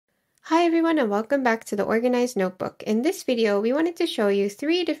Hi everyone and welcome back to the Organized Notebook. In this video, we wanted to show you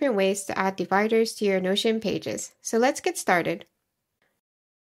 3 different ways to add dividers to your Notion pages. So let's get started.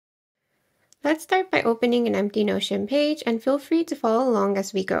 Let's start by opening an empty Notion page and feel free to follow along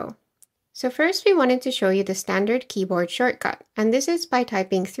as we go. So first we wanted to show you the standard keyboard shortcut, and this is by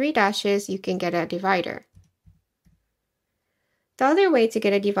typing 3 dashes you can get a divider. The other way to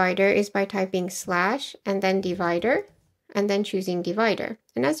get a divider is by typing slash and then divider, and then choosing divider.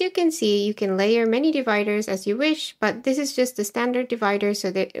 And as you can see, you can layer many dividers as you wish, but this is just the standard divider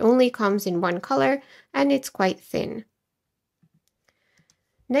so that it only comes in one color and it's quite thin.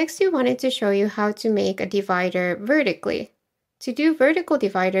 Next, we wanted to show you how to make a divider vertically. To do vertical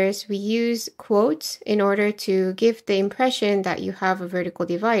dividers, we use quotes in order to give the impression that you have a vertical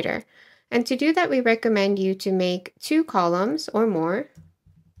divider. And to do that, we recommend you to make 2 columns or more.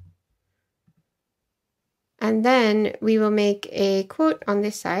 And then we will make a quote on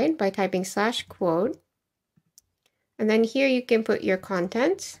this side by typing slash quote. And then here you can put your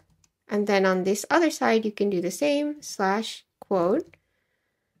contents. And then on this other side, you can do the same, slash quote.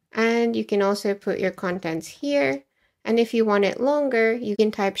 And you can also put your contents here. And if you want it longer, you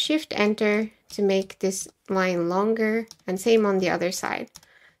can type Shift Enter to make this line longer, and same on the other side.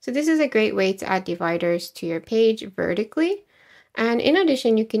 So this is a great way to add dividers to your page vertically. And in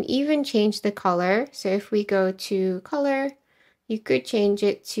addition, you can even change the color. So if we go to color, you could change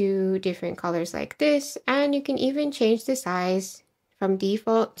it to different colors like this. And you can even change the size from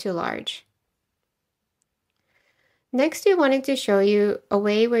default to large. Next, we wanted to show you a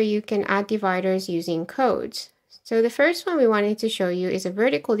way where you can add dividers using codes. So the first one we wanted to show you is a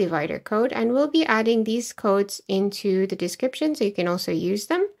vertical divider code, and we'll be adding these codes into the description so you can also use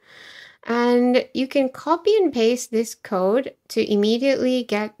them. And you can copy and paste this code to immediately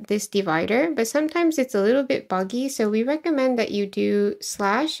get this divider, but sometimes it's a little bit buggy, so we recommend that you do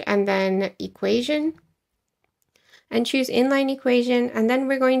slash and then equation and choose inline equation, and then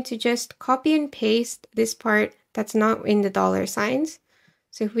we're going to just copy and paste this part that's not in the dollar signs.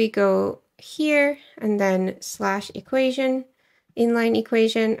 So if we go here and then slash equation, inline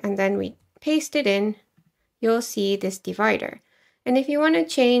equation, and then we paste it in, you'll see this divider. And if you want to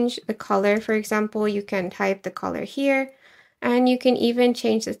change the color, for example, you can type the color here, and you can even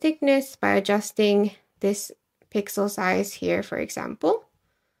change the thickness by adjusting this pixel size here, for example,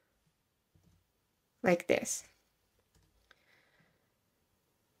 like this.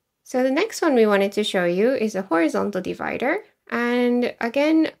 So the next one we wanted to show you is a horizontal divider. And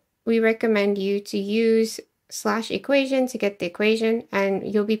again, we recommend you to use slash equation to get the equation,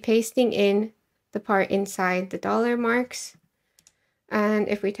 and you'll be pasting in the part inside the dollar marks. And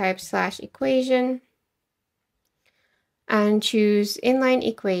if we type slash equation and choose inline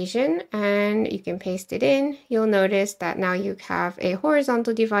equation and you can paste it in, you'll notice that now you have a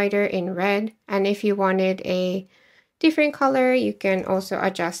horizontal divider in red. And if you wanted a different color, you can also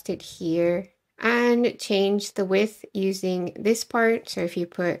adjust it here and change the width using this part. So if you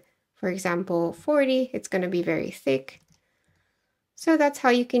put, for example, 40, it's going to be very thick. So that's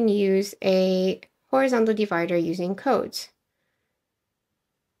how you can use a horizontal divider using codes.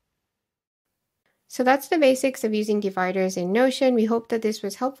 So that's the basics of using dividers in Notion. We hope that this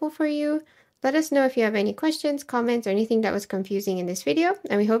was helpful for you. Let us know if you have any questions, comments, or anything that was confusing in this video,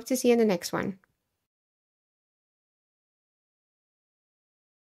 and we hope to see you in the next one.